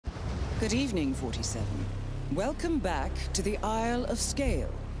Good evening, 47. Welcome back to the Isle of Sgail.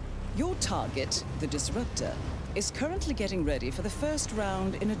 Your target, the Disruptor, is currently getting ready for the first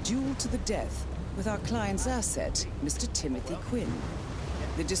round in a duel to the death with our client's asset, Mr. Timothy Quinn.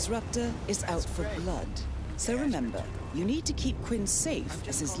 The Disruptor is out for blood. So remember, you need to keep Quinn safe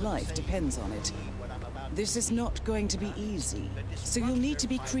as his life depends on it. This is not going to be easy, so you'll need to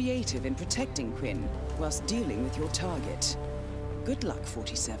be creative in protecting Quinn whilst dealing with your target. Good luck,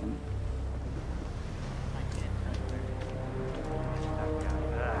 47.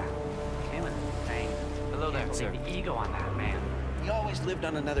 Hello there, sir. The ego on that man. He always lived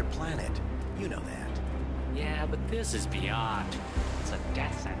on another planet. You know that. Yeah, but this is beyond. It's a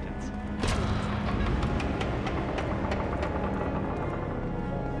death sentence.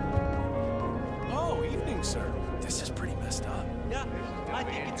 Oh, evening, sir. This is pretty messed up. Yeah, I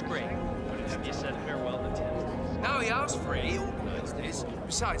think it's great. Have you said farewell to Tim? No, he asked for it. He organised this.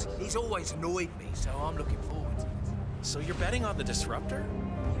 Besides, he's always annoyed me, so I'm looking forward to it. So you're betting on the Disruptor?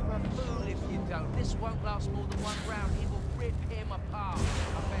 You're a fool if you don't. This won't last more than one round. He will rip him apart.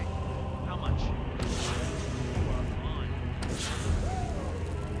 I bet. How much?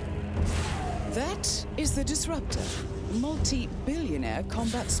 That is the Disruptor, multi-billionaire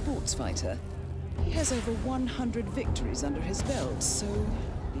combat sports fighter. He has over 100 victories under his belt, so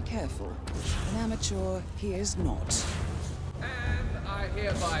be careful. An amateur he is not. And I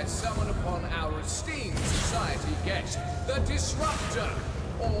hereby summon upon our esteemed society guest, the Disruptor,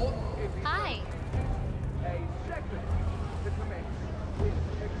 or if he Hi. a second to commence with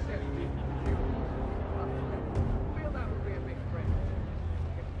accepted feel that would be a big friend.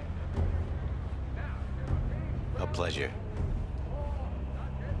 Now, A pleasure.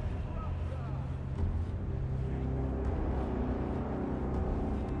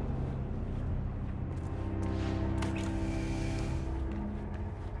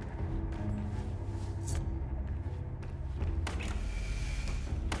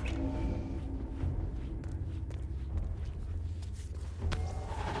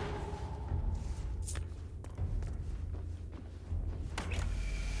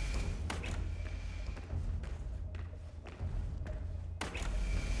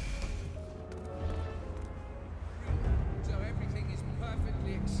 so everything is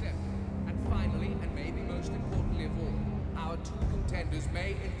perfectly accepted. And finally, and maybe most importantly of all, our two contenders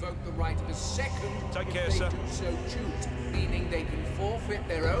may invoke the right of a second Take if care, they sir. do so choose, meaning they can forfeit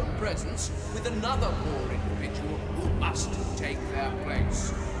their own presence with another poor individual who must take their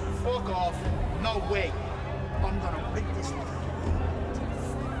place. Fuck off. No way. I'm gonna rip this one.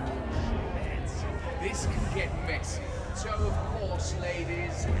 This can get messy. So, of course,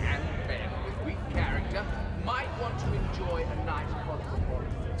 ladies and men with weak character might want to enjoy a nice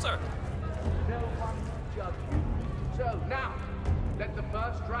cosmopolitan. Sir. No one will judge you. So, now, let the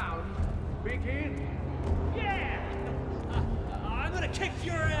first round begin. Yeah! I'm gonna kick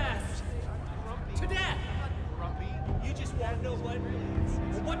your ass! To death! You just wanna know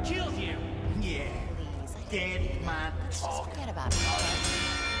what kills you? Yeah. Dead man Just talk. forget about it.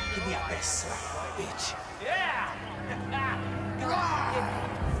 Give me a best slap, bitch. Yeah!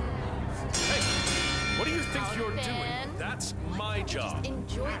 What do you think you're Ben. doing? That's my job.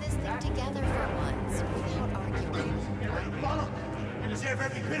 Enjoy this thing together for once, without arguing. Follow. You deserve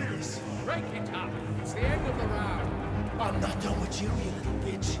every bit of this. Break it up. It's the end of the round. I'm not done with you, you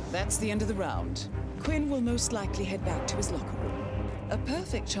little bitch. That's the end of the round. Quinn will most likely head back to his locker room. A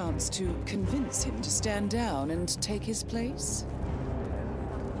perfect chance to convince him to stand down and take his place.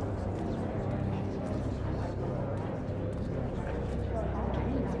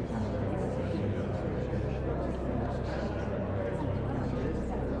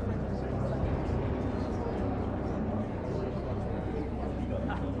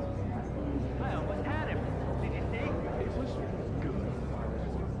 I almost had him. Did you see? It was good.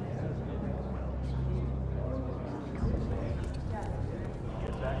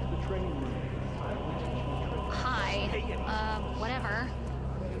 Get back to the training room. Hi. Whatever.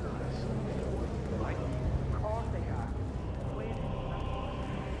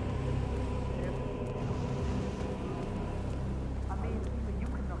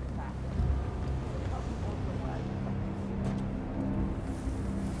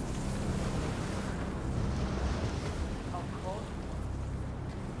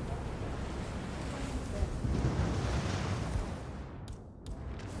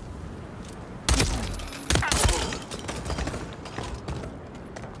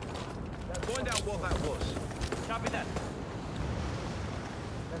 Find out what that was. Copy that.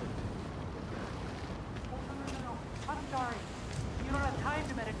 No. I'm sorry. You don't have time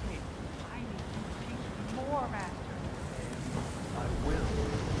to meditate. I need you to teach me more, Master. I will.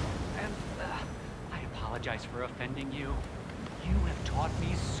 And apologize for offending you. You have taught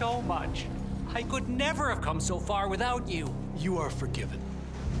me so much. I could never have come so far without you. You are forgiven.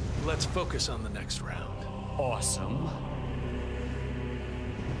 Let's focus on the next round. Awesome.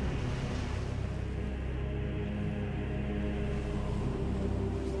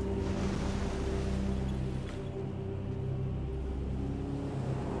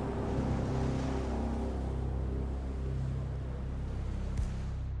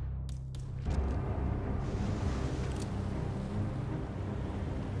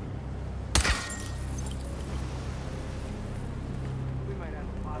 We might have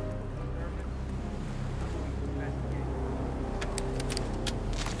a possible disturbance. Investigate.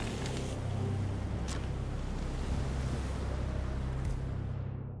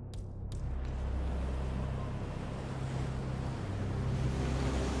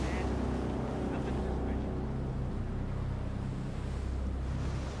 And nothing suspicious.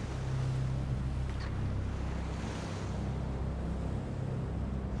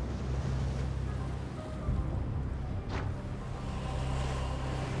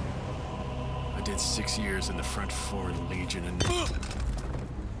 I did 6 years in the French Foreign Legion and...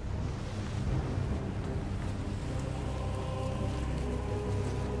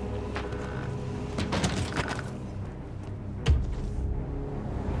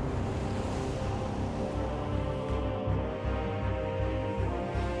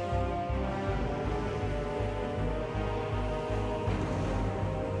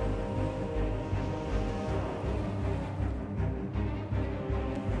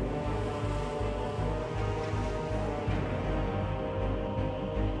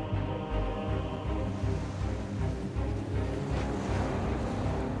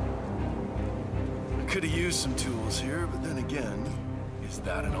 Could have used some tools here, but then again, is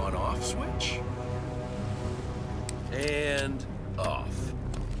that an on-off switch? And off.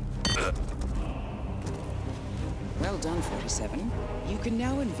 Well done, 47. You can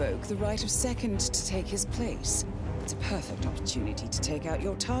now invoke the right of second to take his place. It's a perfect opportunity to take out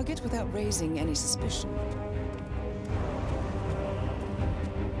your target without raising any suspicion.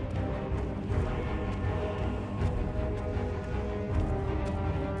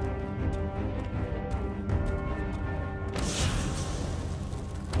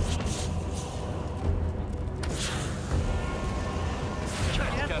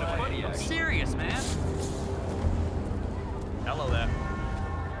 I'm serious, man. Hello there.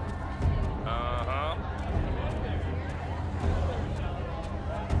 Uh-huh.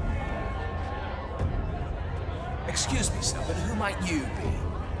 Excuse me, sir, but who might you be?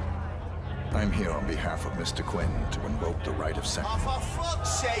 I'm here on behalf of Mr. Quinn to invoke the right of second. Oh, for fuck's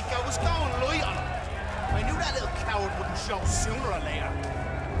sake, I was going light on him. I knew that little coward wouldn't show sooner or later.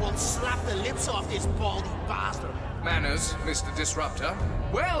 We'll slap the lips off this baldy bastard. Manners, Mr. Disruptor.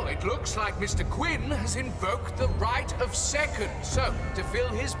 Well, it looks like Mr. Quinn has invoked the right of second. So, to fill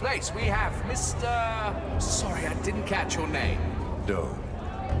his place, we have Mr... Sorry, I didn't catch your name. Doe.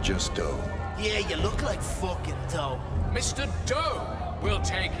 Just Doe. Yeah, you look like fucking dough. Mr. Doe will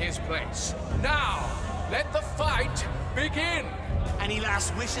take his place. Now, let the fight begin. Any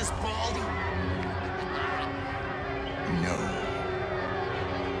last wishes, baldy? No.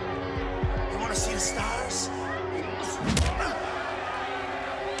 You want to see the stars?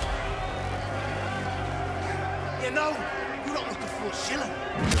 You know, you don't look the full shilling.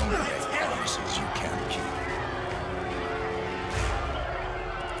 Don't make promises you can't keep.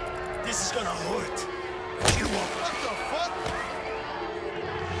 This is gonna hurt. You won't. What the fuck?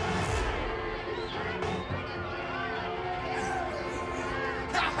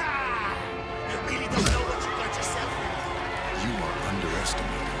 Ha-ha! You really don't know what you got yourself into. You are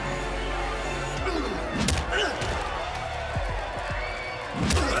underestimating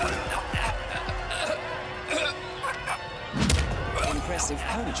Impressive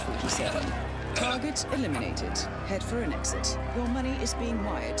punch, 47. Target eliminated. Head for an exit. Your money is being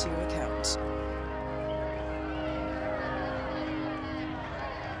wired to your account.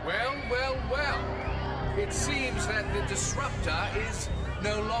 Well, well, well. It seems that the Disruptor is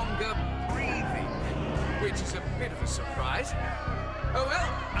no longer breathing, which is a bit of a surprise. Oh well,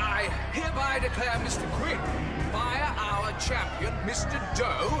 I hereby declare Mr. Quinn, via our champion, Mr.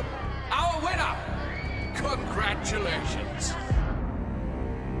 Doe, our winner. Congratulations.